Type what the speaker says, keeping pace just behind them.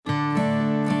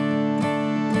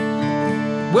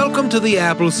Welcome to the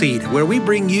Appleseed, where we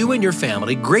bring you and your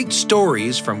family great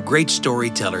stories from great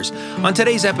storytellers. On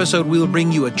today's episode, we will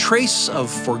bring you a trace of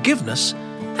forgiveness.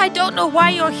 I don't know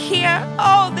why you're here.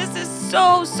 Oh, this is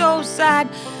so sad.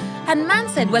 And man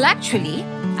said, well, actually,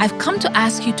 I've come to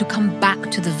ask you to come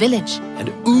back to the village. And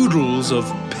oodles of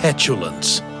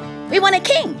petulance. We want a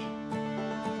king.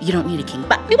 You don't need a king,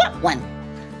 but we want one.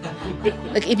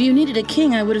 Look, if you needed a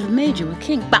king, I would have made you a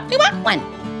king, but we want one.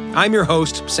 I'm your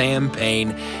host, Sam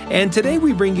Payne, and today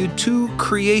we bring you two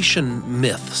creation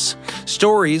myths,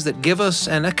 stories that give us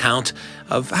an account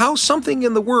of how something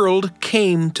in the world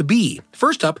came to be.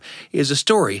 First up is a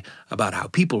story about how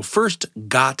people first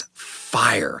got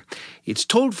fire. It's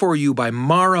told for you by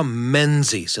Mara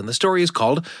Menzies, and the story is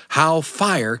called How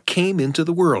Fire Came into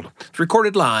the World. It's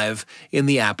recorded live in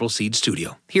the Appleseed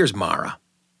studio. Here's Mara.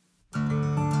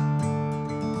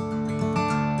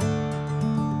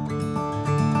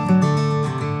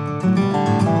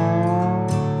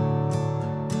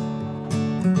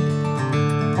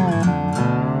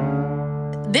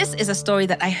 This is a story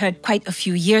that I heard quite a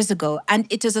few years ago, and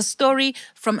it is a story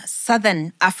from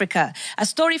southern Africa, a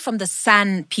story from the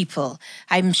San people.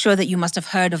 I'm sure that you must have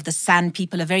heard of the San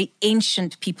people, a very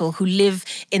ancient people who live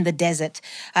in the desert.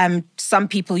 Some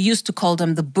people used to call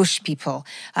them the bush people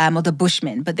or the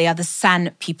bushmen, but they are the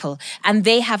San people, and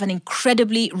they have an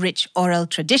incredibly rich oral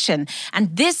tradition,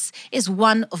 and this is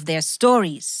one of their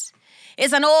stories.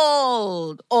 It's an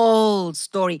old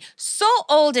story. So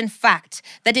old, in fact,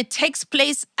 that it takes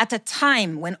place at a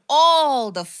time when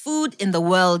all the food in the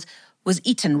world was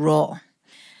eaten raw.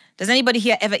 Does anybody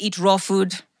here ever eat raw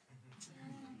food?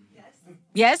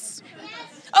 Yes?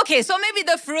 Okay, so maybe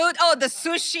the fruit, the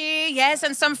sushi, yes,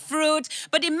 and some fruit.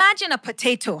 But imagine a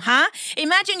potato, huh?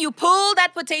 Imagine you pull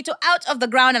that potato out of the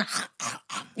ground and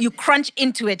you crunch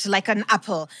into it like an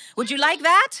apple. Would you like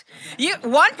that?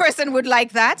 One person would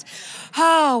like that.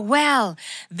 Oh, well,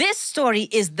 this story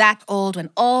is that old when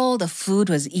all the food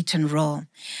was eaten raw.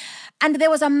 And there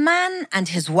was a man and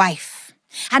his wife.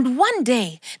 And one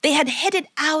day, they had headed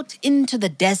out into the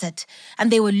desert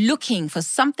and they were looking for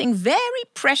something very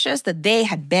precious that they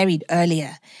had buried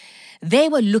earlier. They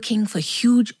were looking for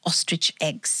huge ostrich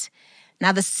eggs.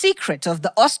 Now, the secret of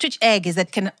the ostrich egg is that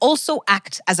it can also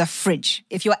act as a fridge.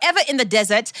 If you're ever in the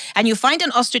desert and you find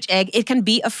an ostrich egg, it can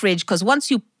be a fridge because once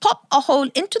you pop a hole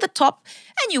into the top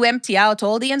and you empty out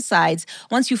all the insides,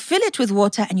 once you fill it with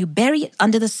water and you bury it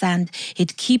under the sand,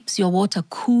 it keeps your water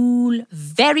cool,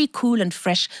 very cool and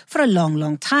fresh for a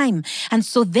long time. And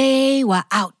so they were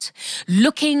out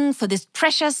looking for this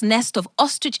precious nest of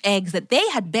ostrich eggs that they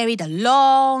had buried a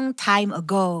long time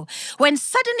ago, when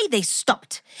suddenly they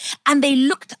stopped and they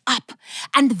looked up,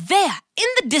 and there, in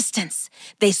the distance,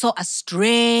 they saw a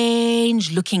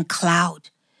strange-looking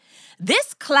cloud.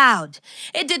 This cloud,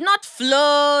 it did not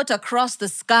float across the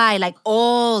sky like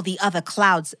all the other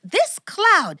clouds. This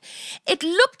cloud, it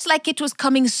looked like it was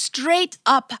coming straight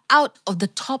up out of the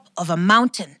top of a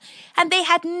mountain, and they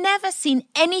had never seen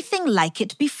anything like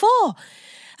it before.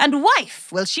 And wife,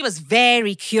 well, she was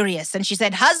very curious, and she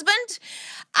said, "Husband,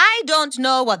 I don't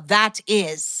know what that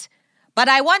is, but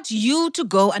I want you to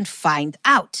go and find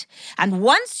out. And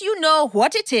once you know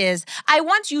what it is, I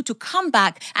want you to come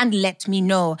back and let me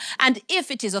know. And if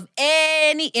it is of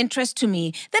any interest to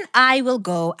me, then I will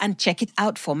go and check it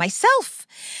out for myself."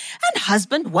 And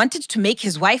husband wanted to make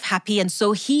his wife happy, and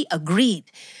so he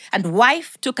agreed. And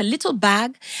wife took a little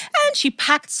bag and she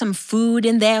packed some food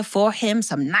in there for him,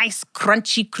 some nice,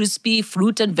 crunchy, crispy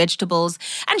fruit and vegetables,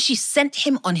 and she sent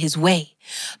him on his way.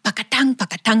 Pakatang,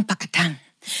 pakatang, pakatang.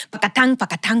 Pakatang,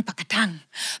 pakatang, pakatang.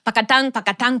 Pakatang,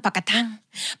 pakatang, pakatang.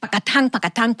 Pakatang,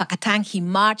 pakatang, pakatang. He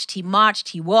marched, he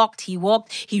walked.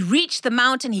 He reached the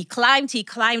mountain, he climbed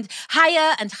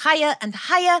higher and higher and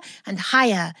higher and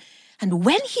higher. And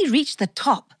when he reached the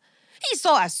top, he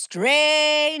saw a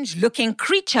strange-looking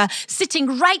creature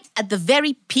sitting right at the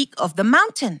very peak of the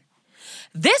mountain.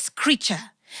 This creature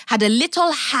had a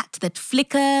little hat that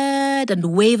flickered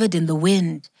and wavered in the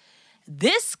wind.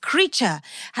 This creature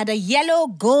had a yellow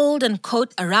golden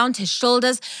coat around his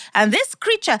shoulders, and this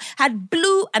creature had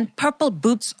blue and purple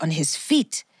boots on his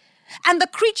feet. And the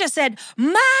creature said,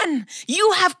 "Man,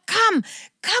 you have come.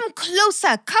 Come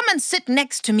closer. Come and sit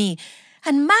next to me."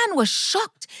 And man was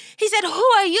shocked. He said, "Who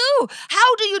are you?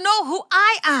 How do you know who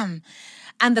I am?"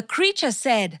 And the creature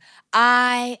said,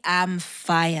 "I am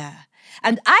fire.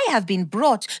 And I have been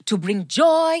brought to bring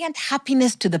joy and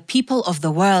happiness to the people of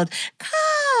the world.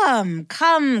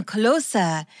 Come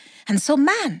closer." And so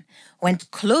man went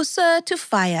closer to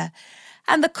fire.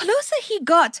 And the closer he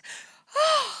got,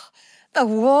 the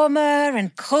warmer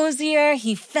and cozier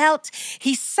he felt,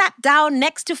 he sat down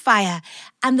next to Fire,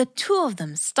 and the two of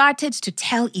them started to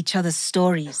tell each other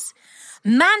stories.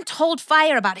 Man told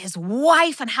Fire about his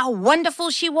wife and how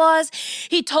wonderful she was.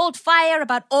 He told Fire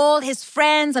about all his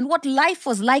friends and what life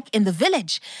was like in the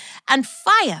village. And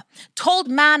Fire told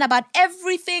Man about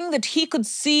everything that he could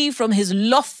see from his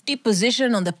lofty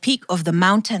position on the peak of the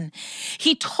mountain.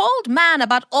 He told Man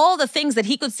about all the things that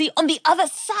he could see on the other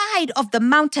side of the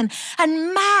mountain.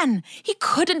 And Man, he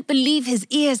couldn't believe his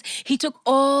ears. He took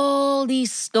all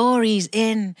these stories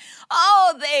in.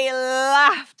 Oh, they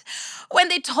laughed. When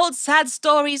they told sad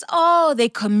stories, they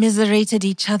commiserated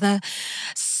each other.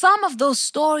 Some of those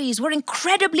stories were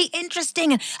incredibly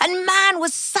interesting, and Man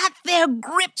was sat there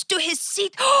gripped to his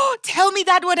seat. Oh, tell me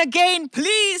that one again.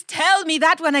 Please tell me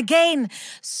that one again.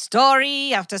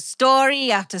 Story after story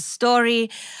after story,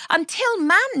 until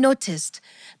Man noticed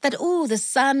that, the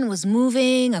sun was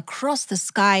moving across the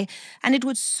sky, and it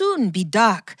would soon be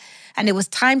dark, and it was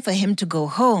time for him to go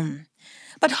home.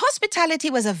 But hospitality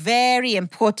was a very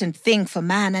important thing for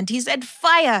Man, and he said,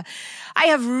 Fire, I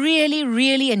have really,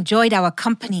 really enjoyed our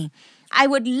company. I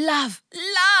would love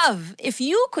if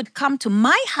you could come to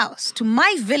my house, to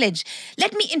my village.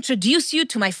 Let me introduce you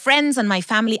to my friends and my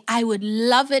family. I would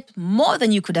love it more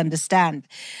than you could understand.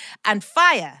 And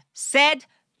Fire said,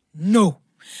 no.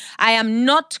 I am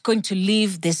not going to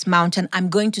leave this mountain. I'm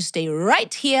going to stay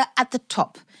right here at the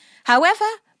top. However,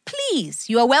 please,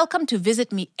 you are welcome to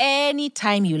visit me any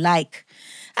time you like.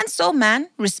 And so Man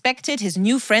respected his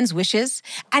new friend's wishes,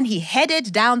 and he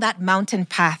headed down that mountain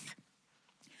path.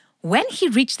 When he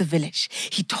reached the village,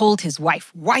 he told his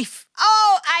wife,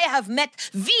 I have met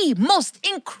the most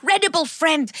incredible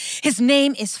friend. His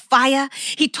name is Fire.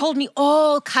 He told me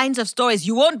all kinds of stories.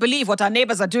 You won't believe what our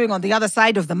neighbors are doing on the other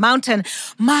side of the mountain.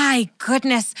 My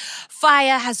goodness,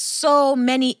 Fire has so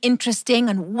many interesting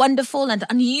and wonderful and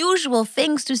unusual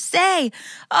things to say.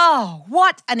 Oh,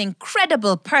 what an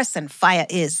incredible person Fire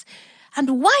is.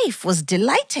 And wife was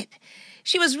delighted.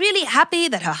 She was really happy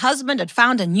that her husband had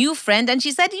found a new friend, and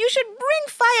she said, you should bring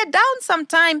Fire down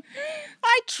sometime.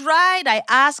 I tried, I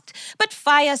asked, but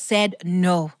Fire said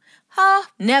no.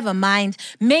 Never mind.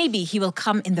 Maybe he will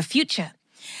come in the future.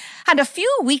 And a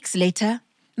few weeks later,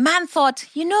 Man thought,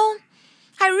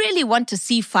 I really want to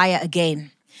see Fire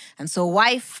again. And so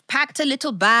wife packed a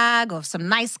little bag of some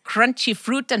nice crunchy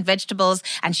fruit and vegetables,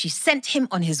 and she sent him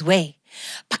on his way.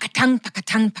 Pakatang,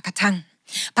 pakatang, pakatang.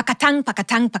 Pakatang,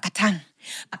 pakatang, pakatang.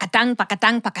 Pakatang,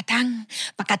 pakatang, pakatang.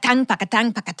 Pakatang,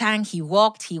 pakatang, pakatang. He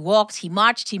walked, he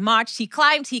marched,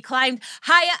 he climbed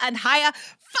higher and higher.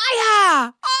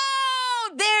 Fire!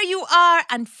 Oh, there you are.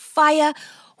 And Fire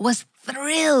was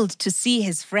thrilled to see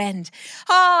his friend.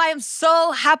 I am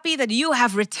so happy that you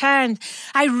have returned.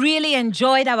 I really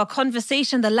enjoyed our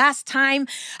conversation the last time.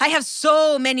 I have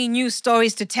so many new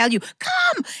stories to tell you.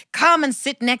 Come and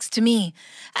sit next to me.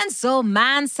 And so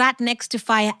Man sat next to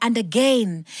Fire, and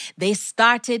again, they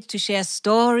started to share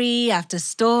story after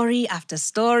story after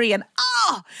story. And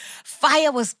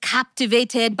Fire was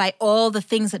captivated by all the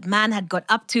things that Man had got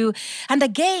up to. And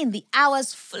again, the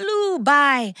hours flew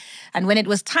by. And when it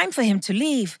was time for him to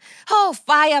leave,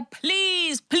 Fire,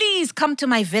 please come to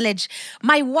my village.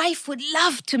 My wife would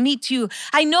love to meet you.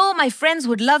 I know my friends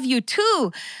would love you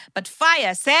too. But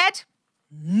Fire said,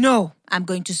 no, I'm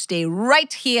going to stay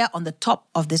right here on the top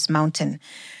of this mountain.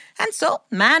 And so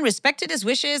Man respected his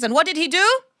wishes, and what did he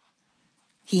do?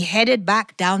 He headed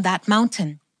back down that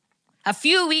mountain. A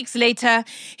few weeks later,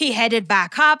 he headed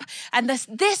back up, and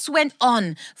this went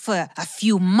on for a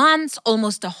few months,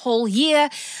 almost a whole year,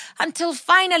 until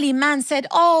finally Man said,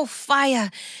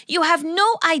 Fire, you have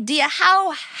no idea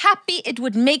how happy it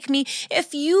would make me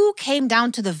if you came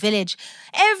down to the village.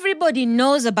 Everybody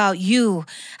knows about you,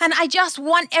 and I just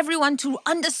want everyone to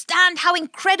understand how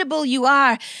incredible you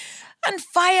are. And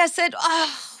Fire said,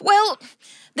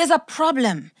 there's a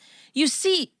problem. You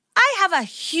see, I have a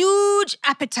huge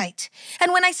appetite.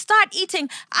 And when I start eating,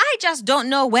 I just don't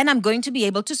know when I'm going to be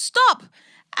able to stop.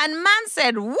 And Man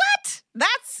said, what?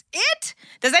 That's it?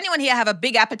 Does anyone here have a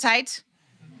big appetite?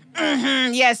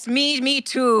 Yes, me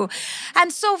too.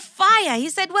 And so Fire, he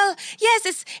said,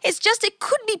 yes, it's just, it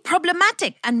could be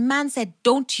problematic. And Man said,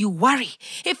 don't you worry.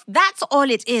 If that's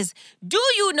all it is, do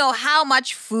you know how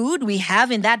much food we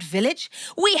have in that village?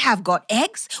 We have got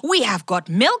eggs. We have got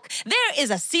milk. There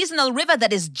is a seasonal river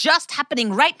that is just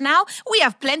happening right now. We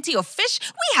have plenty of fish.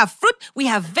 We have fruit. We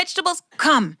have vegetables.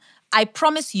 Come, I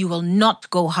promise you will not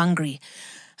go hungry.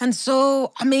 And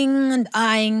so, umming and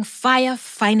eyeing, Fire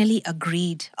finally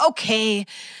agreed. Okay,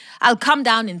 I'll come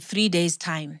down in 3 days'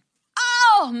 time.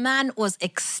 Oh, man was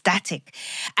ecstatic.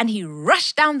 And he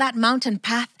rushed down that mountain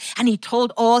path and he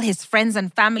told all his friends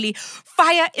and family,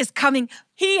 fire is coming.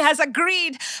 He has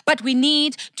agreed, but we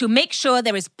need to make sure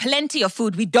there is plenty of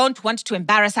food. We don't want to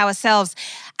embarrass ourselves.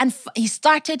 And he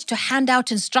started to hand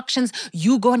out instructions.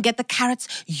 You go and get the carrots.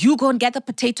 You go and get the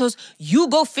potatoes. You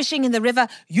go fishing in the river.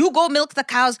 You go milk the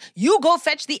cows. You go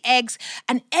fetch the eggs.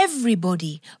 And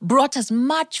everybody brought as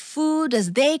much food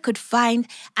as they could find,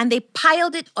 and they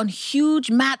piled it on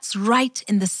huge mats right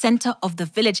in the center of the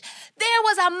village. There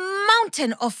was a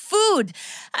mountain of food.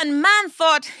 And man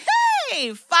thought,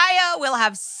 hey, fire will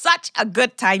have such a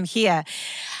good time here.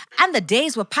 And the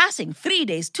days were passing, 3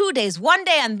 days, 2 days, 1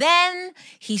 day, and then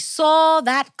he saw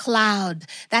that cloud,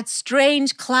 that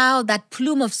strange cloud, that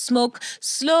plume of smoke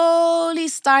slowly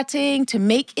starting to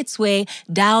make its way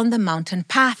down the mountain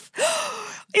path.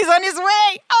 He's on his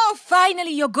way. Oh,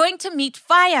 finally, you're going to meet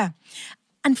fire.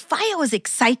 And Fire was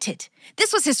excited.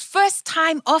 This was his first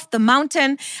time off the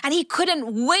mountain, and he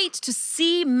couldn't wait to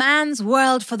see man's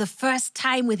world for the first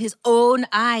time with his own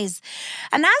eyes.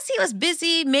 And as he was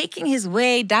busy making his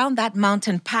way down that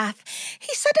mountain path,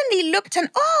 he suddenly looked and,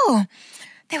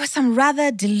 there were some rather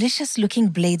delicious-looking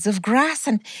blades of grass,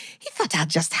 and he thought, I'll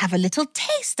just have a little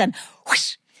taste. And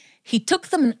whoosh, he took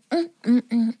them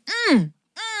and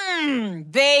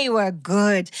they were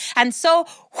good. And so,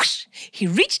 whoosh, he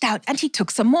reached out and he took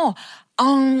some more.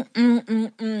 Oh,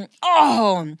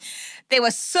 they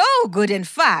were so good, in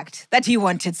fact, that he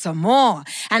wanted some more.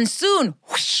 And soon,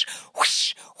 whoosh,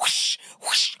 whoosh, whoosh,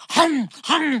 whoosh, hum,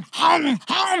 hum, hum,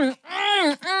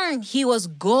 hum, he was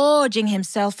gorging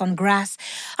himself on grass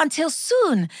until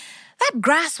soon that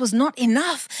grass was not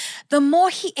enough. The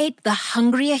more he ate, the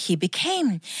hungrier he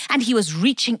became. And he was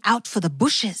reaching out for the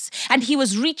bushes. And he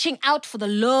was reaching out for the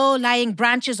low-lying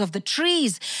branches of the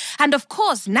trees. And of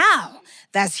course, now,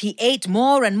 as he ate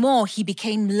more and more, he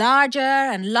became larger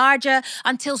and larger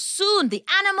until soon the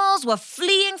animals were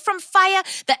fleeing from fire.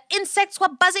 The insects were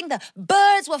buzzing. The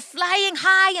birds were flying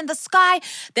high in the sky.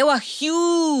 There were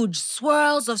huge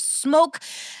swirls of smoke.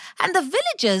 And the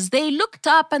villagers, they looked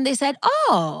up and they said,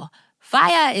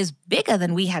 fire is bigger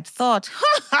than we had thought.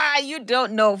 You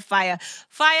don't know fire.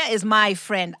 Fire is my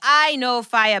friend. I know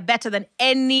fire better than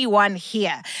anyone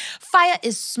here. Fire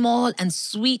is small and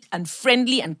sweet and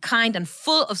friendly and kind and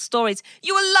full of stories.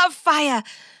 You will love fire.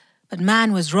 But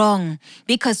man was wrong,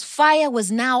 because fire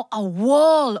was now a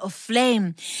wall of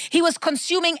flame. He was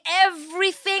consuming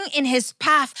everything in his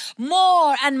path,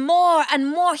 more and more and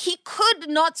more. He could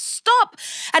not stop.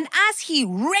 And as he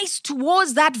raced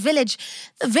towards that village,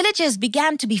 the villagers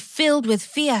began to be filled with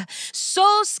fear.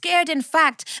 So scared, in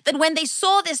fact, that when they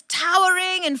saw this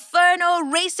towering inferno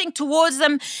racing towards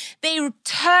them, they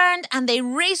turned and they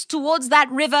raced towards that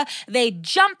river. They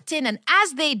jumped in, and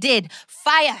as they did,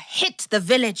 fire hit the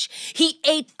village. He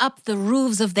ate up the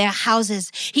roofs of their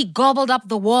houses. He gobbled up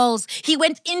the walls. He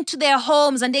went into their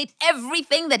homes and ate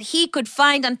everything that he could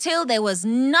find until there was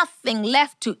nothing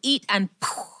left to eat, and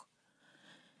poof,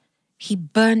 he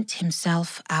burnt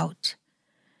himself out.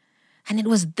 And it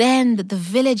was then that the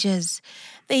villagers,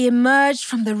 they emerged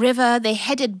from the river, they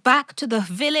headed back to the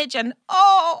village, and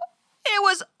it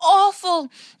was awful.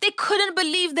 They couldn't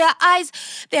believe their eyes.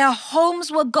 Their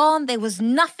homes were gone. There was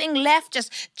nothing left,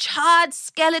 just charred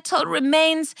skeletal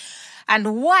remains.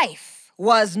 And wife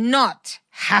was not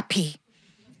happy.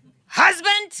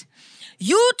 Husband,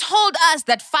 you told us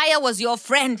that fire was your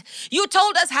friend. You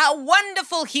told us how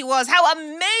wonderful he was, how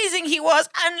amazing he was.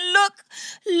 And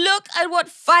look at what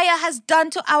fire has done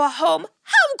to our home.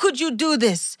 How could you do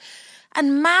this?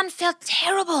 And man felt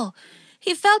terrible.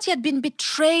 He felt he had been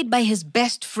betrayed by his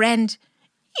best friend.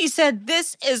 He said,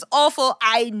 this is awful.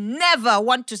 I never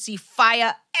want to see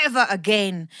fire ever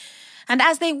again. And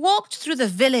as they walked through the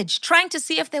village, trying to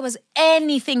see if there was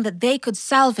anything that they could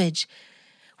salvage,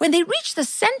 when they reached the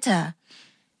center,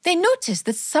 they noticed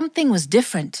that something was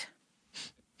different.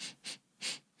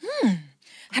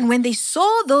 And when they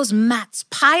saw those mats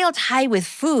piled high with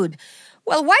food,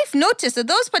 well, wife noticed that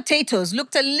those potatoes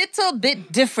looked a little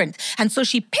bit different. And so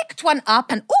she picked one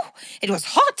up and, it was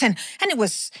hot and it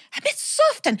was a bit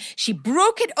soft. And she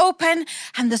broke it open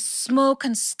and the smoke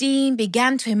and steam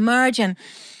began to emerge. And,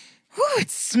 it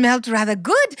smelled rather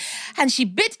good. And she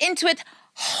bit into it.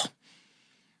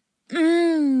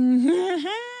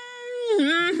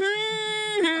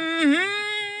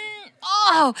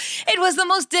 It was the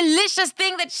most delicious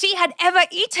thing that she had ever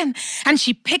eaten. And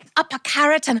she picked up a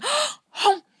carrot and,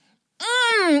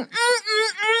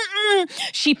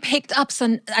 She picked up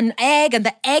an egg, and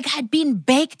the egg had been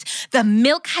baked. The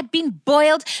milk had been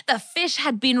boiled. The fish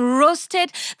had been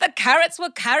roasted. The carrots were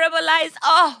caramelized.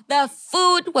 Oh, the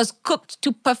food was cooked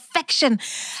to perfection.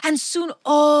 And soon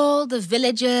all the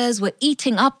villagers were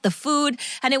eating up the food.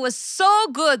 And it was so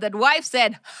good that wife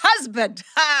said, "Husband,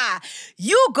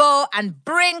 you go and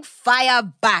bring fire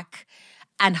back."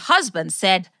 And husband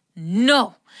said,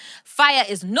 "No. Fire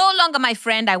is no longer my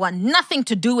friend. I want nothing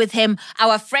to do with him.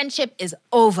 Our friendship is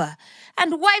over."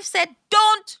 And wife said,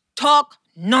 "Don't talk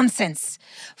nonsense.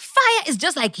 Fire is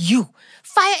just like you.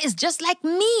 Fire is just like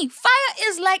me. Fire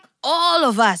is like all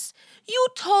of us. You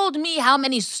told me how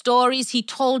many stories he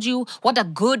told you, what a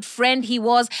good friend he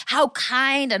was, how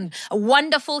kind and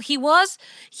wonderful he was.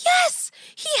 Yes,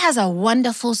 he has a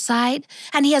wonderful side,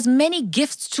 and he has many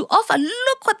gifts to offer.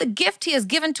 Look what the gift he has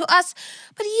given to us.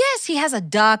 But yes, he has a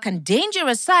dark and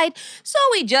dangerous side, so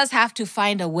we just have to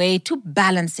find a way to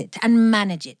balance it and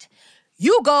manage it.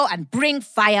 You go and bring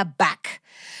fire back."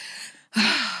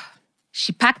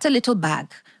 She packed a little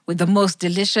bag with the most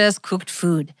delicious cooked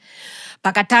food.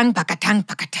 Pakatang, pakatang,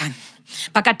 pakatang.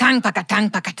 Pakatang,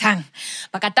 pakatang, pakatang.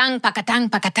 Pakatang, pakatang,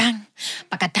 pakatang.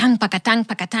 Pakatang, pakatang,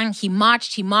 pakatang. He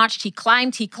marched, he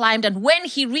climbed, and when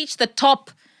he reached the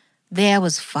top, there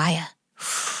was fire.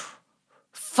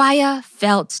 Fire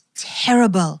felt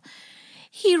terrible.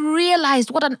 He realized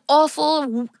what an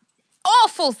awful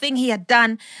thing he had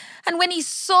done. And when he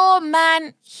saw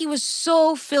man, he was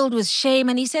so filled with shame,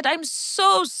 and he said, "I'm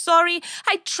so sorry.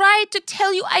 I tried to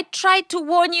tell you. I tried to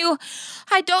warn you.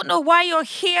 I don't know why you're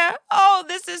here. Oh,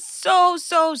 this is so,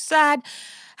 so sad."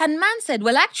 And man said,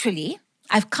 "Well, actually,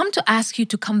 I've come to ask you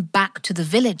to come back to the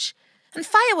village." And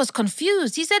Fire was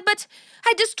confused. He said, "But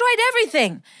I destroyed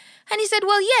everything." And he said,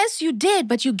 "Well, yes, you did,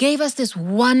 but you gave us this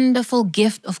wonderful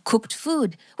gift of cooked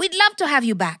food. We'd love to have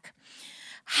you back."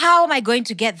 "How am I going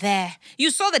to get there? You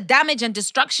saw the damage and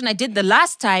destruction I did the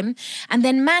last time." And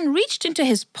then man reached into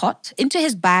his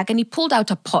bag, and he pulled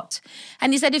out a pot.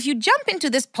 And he said, "If you jump into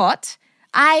this pot,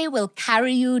 I will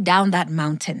carry you down that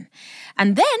mountain.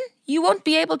 And then you won't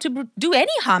be able to do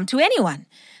any harm to anyone."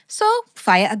 So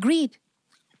Fire agreed.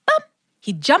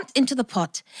 He jumped into the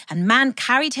pot, and man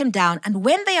carried him down. And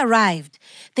when they arrived,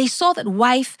 they saw that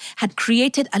wife had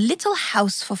created a little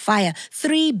house for Fire,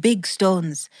 3 big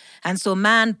stones. And so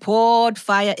man poured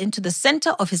fire into the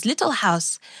center of his little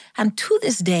house. And to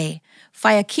this day,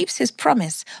 Fire keeps his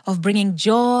promise of bringing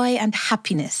joy and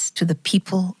happiness to the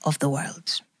people of the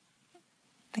world.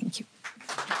 Thank you.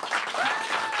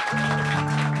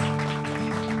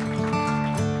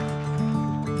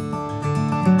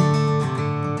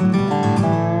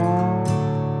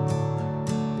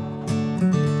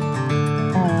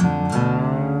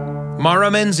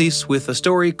 Mara Menzies with a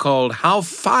story called How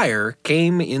Fire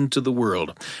Came into the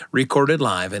World, recorded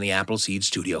live in the Appleseed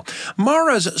studio.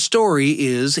 Mara's story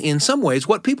is, in some ways,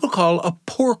 what people call a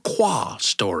pourquoi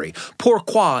story.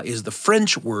 Pourquoi is the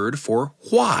French word for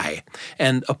why.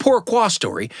 And a pourquoi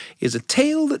story is a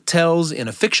tale that tells in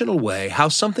a fictional way how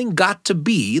something got to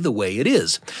be the way it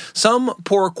is. Some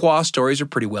pourquoi stories are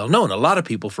pretty well known. A lot of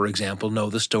people, for example, know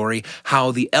the story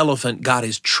How the Elephant Got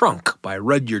His Trunk by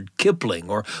Rudyard Kipling,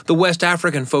 or the West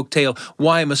African folktale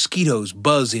Why Mosquitoes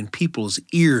Buzz in People's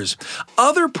Ears.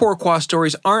 Other pourquoi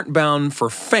stories aren't bound for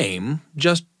fame,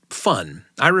 just fun.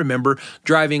 I remember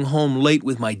driving home late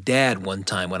with my dad one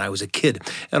time when I was a kid,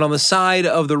 and on the side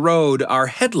of the road, our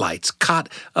headlights caught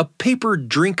a paper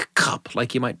drink cup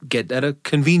like you might get at a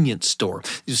convenience store,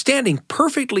 standing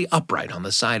perfectly upright on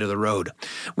the side of the road.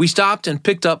 We stopped and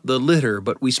picked up the litter,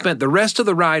 but we spent the rest of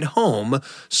the ride home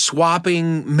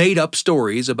swapping made-up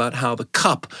stories about how the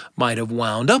cup might have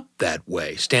wound up that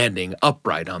way, standing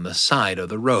upright on the side of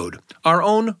the road. Our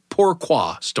own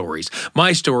pourquoi stories.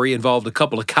 My story involved a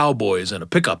couple of cowboys and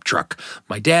a pickup truck.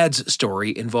 My dad's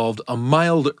story involved a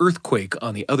mild earthquake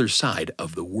on the other side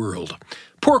of the world.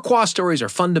 Pourquoi stories are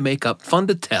fun to make up, fun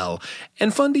to tell,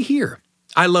 and fun to hear.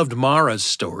 I loved Mara's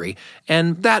story,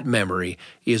 and that memory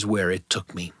is where it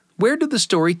took me. Where did the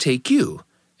story take you?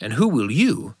 And who will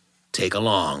you take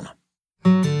along?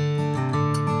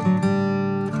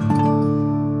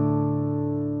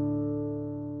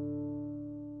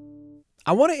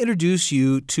 I want to introduce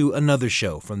you to another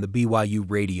show from the BYU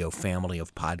Radio family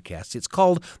of podcasts. It's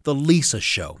called The Lisa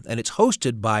Show, and it's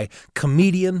hosted by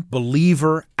comedian,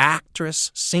 believer,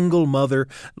 actress, single mother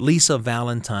Lisa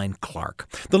Valentine Clark.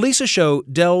 The Lisa Show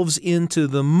delves into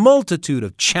the multitude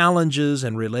of challenges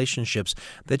and relationships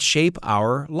that shape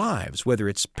our lives, whether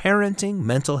it's parenting,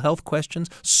 mental health questions,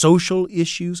 social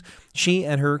issues. She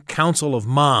and her council of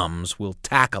moms will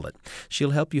tackle it.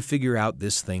 She'll help you figure out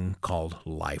this thing called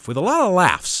life with a lot of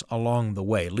laughs along the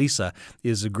way. Lisa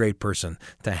is a great person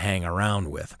to hang around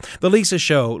with. The Lisa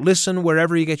Show, listen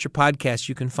wherever you get your podcasts.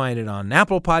 You can find it on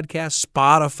Apple Podcasts,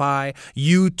 Spotify,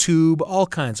 YouTube, all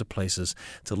kinds of places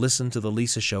to listen to The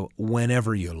Lisa Show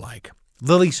whenever you like.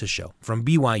 The Lisa Show from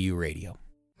BYU Radio.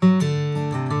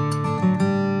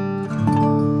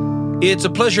 It's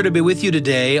a pleasure to be with you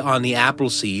today on the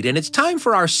Appleseed, and it's time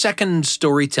for our second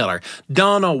storyteller,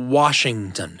 Donna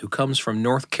Washington, who comes from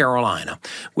North Carolina,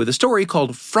 with a story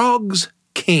called Frog's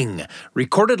King,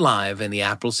 recorded live in the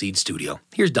Appleseed studio.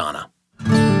 Here's Donna.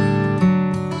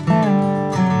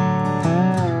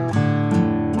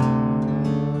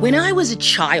 When I was a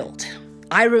child,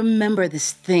 I remember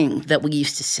this thing that we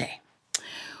used to say.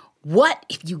 What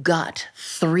if you got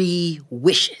 3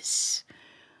 wishes?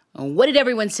 What did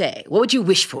everyone say? What would you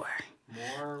wish for?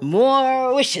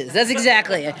 More wishes. That's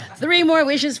exactly it. 3 more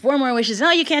wishes, 4 more wishes. No,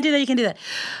 you can't do that, you can't do that.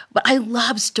 But I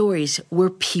love stories where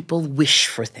people wish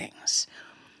for things.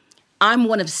 I'm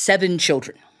one of 7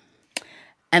 children.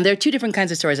 And there are 2 different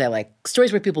kinds of stories I like.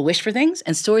 Stories where people wish for things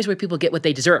and stories where people get what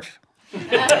they deserve.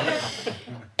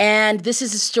 And this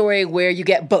is a story where you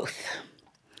get both.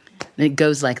 And it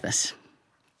goes like this.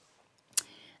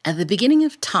 At the beginning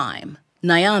of time,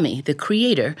 Naomi, the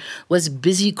creator, was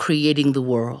busy creating the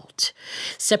world.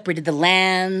 Separated the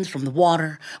land from the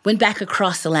water, went back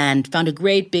across the land, found a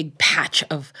great big patch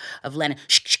of land,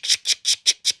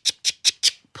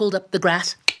 pulled up the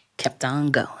grass, kept on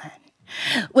going.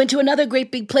 Went to another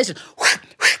great big place,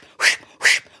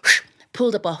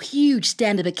 pulled up a huge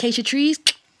stand of acacia trees,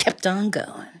 kept on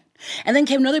going. And then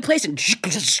came another place and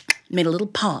made a little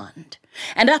pond.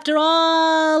 And after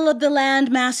all of the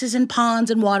land masses and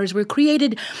ponds and waters were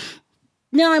created,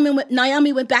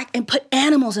 Naomi went back and put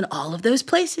animals in all of those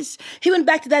places. He went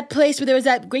back to that place where there was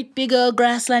that great big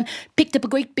grassland, picked up a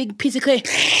great big piece of clay,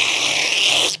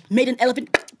 made an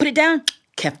elephant, put it down,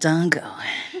 kept on going.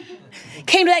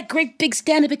 Came to that great big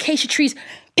stand of acacia trees,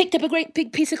 picked up a great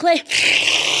big piece of clay,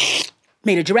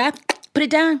 made a giraffe, put it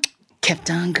down,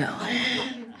 kept on going.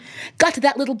 Got to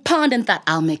that little pond and thought,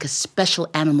 I'll make a special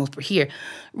animal for here.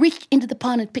 Reached into the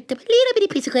pond and picked up a little bitty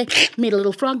piece of clay, made a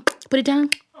little frog, put it down,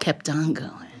 kept on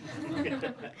going.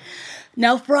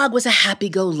 Now, Frog was a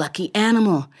happy-go-lucky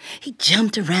animal. He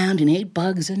jumped around and ate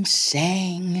bugs and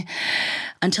sang.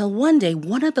 Until one day,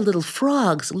 one of the little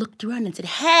frogs looked around and said,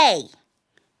 Hey,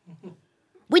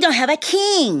 we don't have a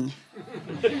king.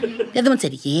 The other one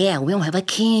said, Yeah, we don't have a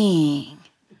king.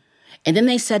 And then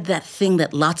they said that thing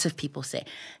that lots of people say,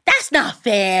 That's not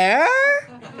fair.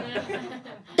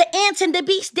 The ants and the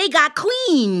bees, they got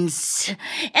queens.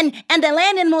 And the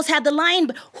land animals have the lion,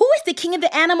 but who is the king of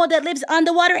the animal that lives on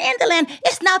the water and the land?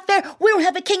 It's not fair. We don't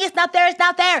have a king. It's not fair. It's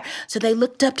not fair. So they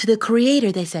looked up to the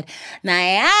creator. They said,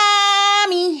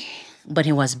 Naomi. But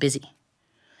he was busy.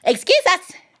 Excuse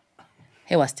us.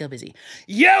 He was still busy.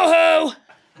 Yo-ho!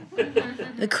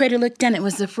 The creator looked down. It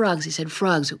was the frogs. He said,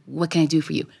 Frogs, what can I do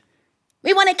for you?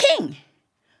 We want a king.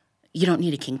 You don't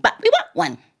need a king, but we want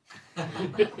one.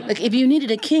 Look, if you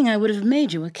needed a king, I would have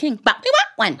made you a king, but we want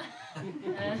one.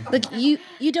 Look, you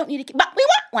don't need a king, but we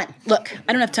want one. Look,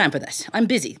 I don't have time for this. I'm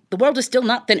busy. The world is still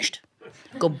not finished.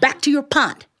 Go back to your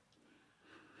pond.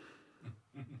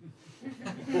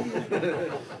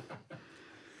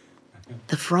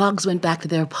 The frogs went back to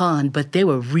their pond, but they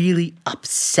were really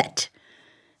upset.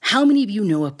 How many of you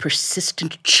know a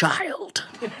persistent child?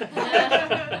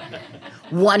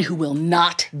 One who will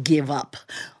not give up.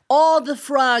 All the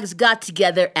frogs got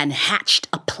together and hatched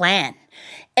a plan.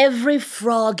 Every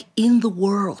frog in the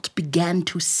world began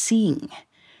to sing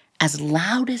as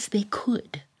loud as they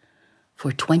could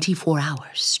for 24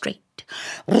 hours straight.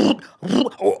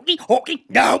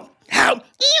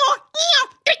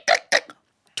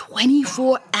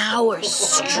 24 hours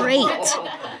straight.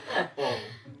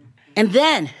 And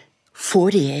then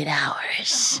 48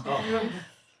 hours.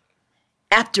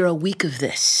 After a week of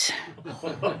this,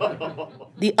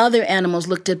 the other animals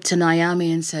looked up to Naomi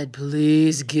and said,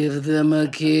 Please give them a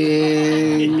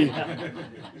king.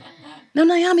 No,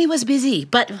 Naomi was busy,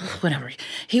 but whatever.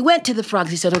 He went to the frogs.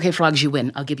 He said, Okay, frogs, you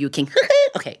win. I'll give you a king.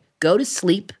 Okay, go to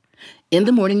sleep. In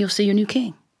the morning, you'll see your new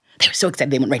king. They were so excited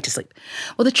they went right to sleep.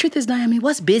 Well, the truth is, Naomi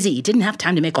was busy. He didn't have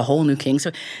time to make a whole new king, so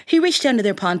he reached down to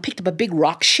their pond, picked up a big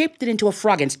rock, shaped it into a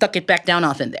frog, and stuck it back down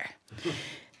off in there.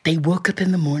 They woke up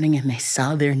in the morning and they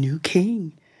saw their new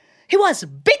king. He was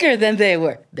bigger than they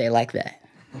were. They liked that.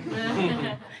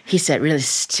 He sat really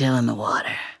still in the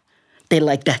water. They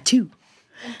liked that too.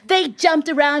 They jumped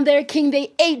around their king.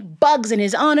 They ate bugs in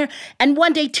his honor. And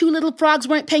one day, 2 little frogs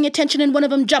weren't paying attention, and one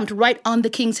of them jumped right on the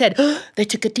king's head. They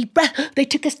took a deep breath. They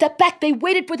took a step back. They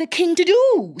waited for the king to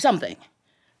do something.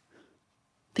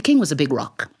 The king was a big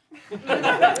rock.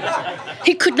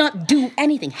 He could not do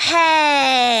anything.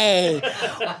 Hey!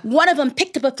 One of them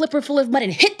picked up a flipper full of mud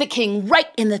and hit the king right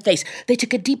in the face. They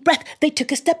took a deep breath. They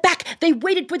took a step back. They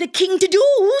waited for the king to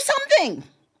do something.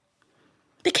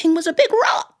 The king was a big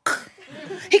rock.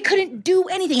 He couldn't do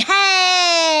anything.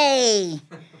 Hey!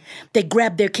 They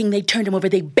grabbed their king, they turned him over,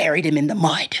 they buried him in the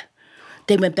mud.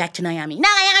 They went back to Naomi.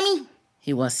 Naomi!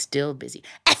 He was still busy.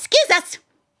 Excuse us!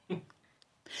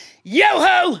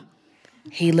 Yo-ho!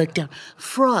 He looked down.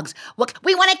 Frogs. What?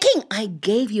 We want a king. I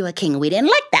gave you a king. We didn't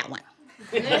like that one.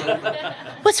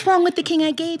 What's wrong with the king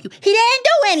I gave you? He didn't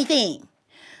do anything.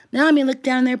 Naomi looked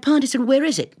down their pond and said, where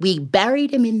is it? We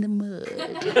buried him in the mud.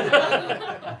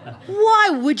 Why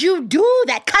would you do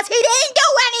that? 'Cause he didn't do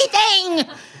anything.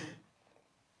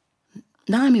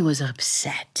 Naomi was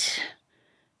upset.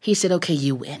 He said, okay,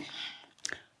 you win.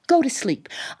 Go to sleep.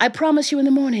 I promise you in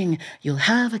the morning, you'll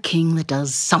have a king that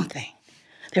does something.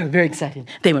 They were very excited.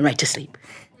 They went right to sleep.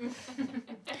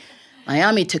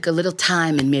 Naomi took a little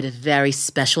time and made a very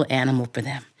special animal for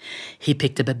them. He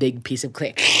picked up a big piece of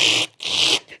clay.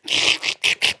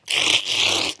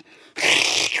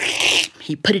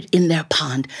 He put it in their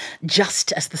pond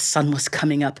just as the sun was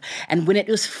coming up. And when it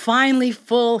was finally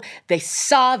full, they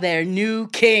saw their new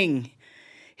king.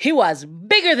 He was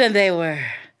bigger than they were,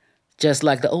 just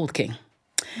like the old king.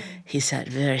 He sat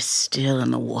very still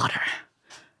in the water,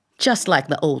 just like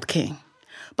the old king.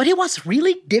 But he was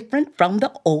really different from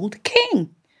the old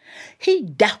king. He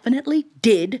definitely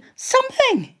did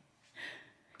something.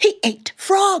 He ate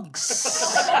frogs.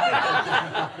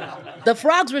 The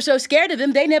frogs were so scared of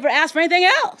him, they never asked for anything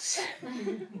else.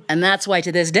 And that's why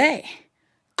to this day,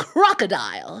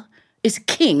 Crocodile is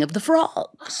king of the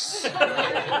frogs.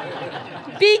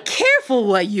 Be careful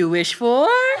what you wish for,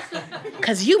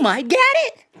 because you might get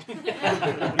it.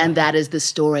 And that is the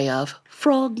story of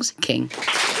Frogs King.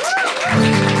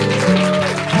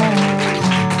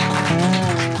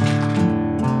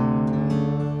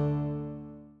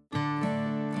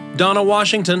 Donna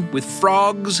Washington with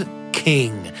Frogs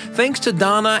King. Thanks to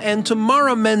Donna and to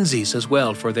Mara Menzies as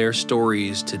well for their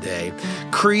stories today.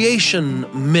 Creation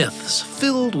myths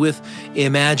filled with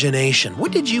imagination.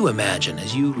 What did you imagine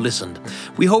as you listened?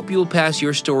 We hope you'll pass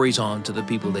your stories on to the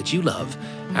people that you love.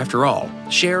 After all,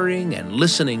 sharing and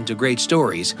listening to great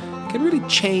stories can really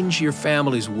change your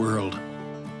family's world.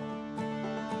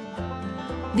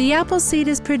 The Appleseed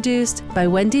is produced by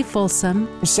Wendy Folsom,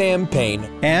 Sam Payne,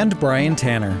 and Brian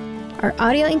Tanner. Our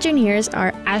audio engineers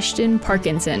are Ashton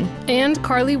Parkinson and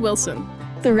Carly Wilson.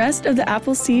 The rest of the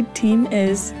Appleseed team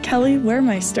is Kelly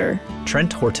Wehrmeister,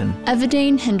 Trent Horton,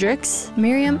 Evadane Hendricks,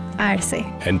 Miriam Arce,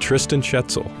 and Tristan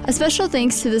Schetzel. A special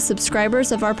thanks to the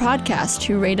subscribers of our podcast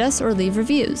who rate us or leave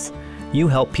reviews. You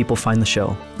help people find the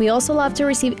show. We also love to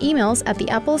receive emails at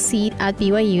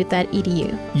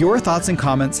theappleseed@byu.edu. Your thoughts and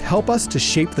comments help us to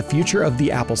shape the future of the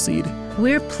Appleseed.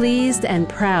 We're pleased and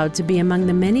proud to be among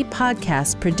the many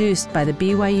podcasts produced by the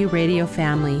BYUradio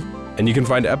family. And you can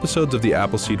find episodes of The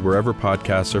Appleseed wherever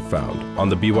podcasts are found, on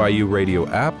the BYU Radio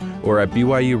app or at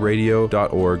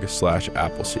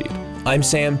byuradio.org/Appleseed. I'm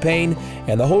Sam Payne,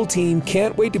 and the whole team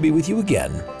can't wait to be with you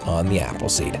again on The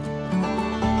Appleseed.